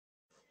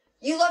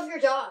You love your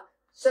dog,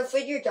 so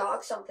feed your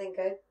dog something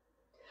good.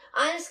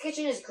 Honest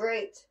Kitchen is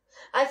great.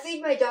 I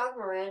feed my dog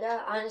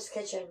Maranda Honest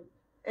Kitchen,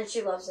 and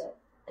she loves it,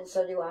 and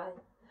so do I.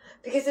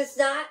 Because it's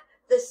not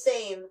the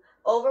same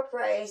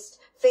overpriced,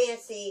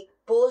 fancy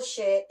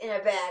bullshit in a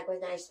bag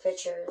with nice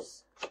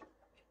pictures.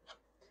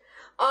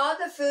 All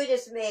the food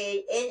is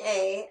made in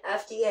a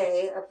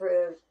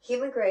FDA-approved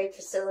human-grade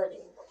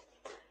facility.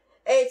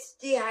 It's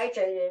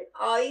dehydrated.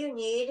 All you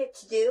need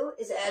to do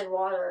is add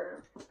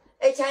water.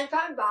 A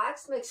 10-pound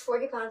box makes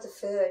 40 pounds of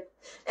food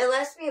and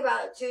lasts me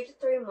about 2 to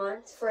 3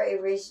 months for a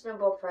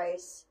reasonable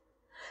price.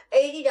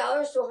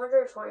 $80 to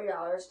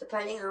 $120,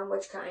 depending on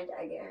which kind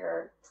I get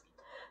her.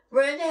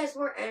 Maranda has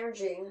more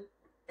energy,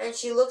 and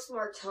she looks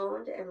more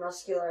toned and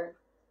muscular.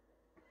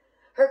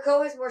 Her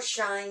coat has more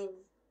shine.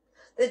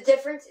 The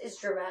difference is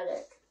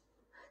dramatic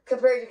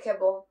compared to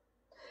Kibble.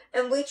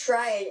 And we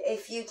tried a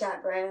few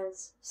top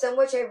brands, some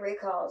which have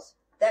recalls.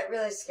 That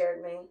really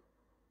scared me.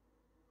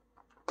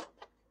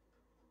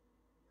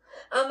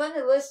 I'm on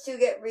the list to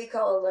get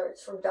recall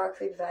alerts from Dog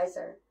Food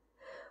Advisor,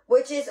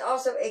 which is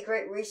also a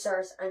great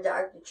resource on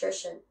dog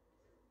nutrition.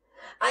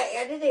 I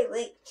added a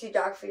link to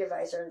Dog Food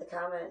Advisor in the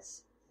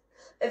comments.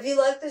 If you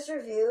like this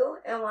review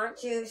and want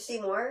to see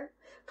more,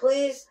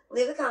 please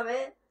leave a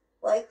comment,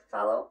 like,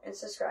 follow, and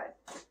subscribe.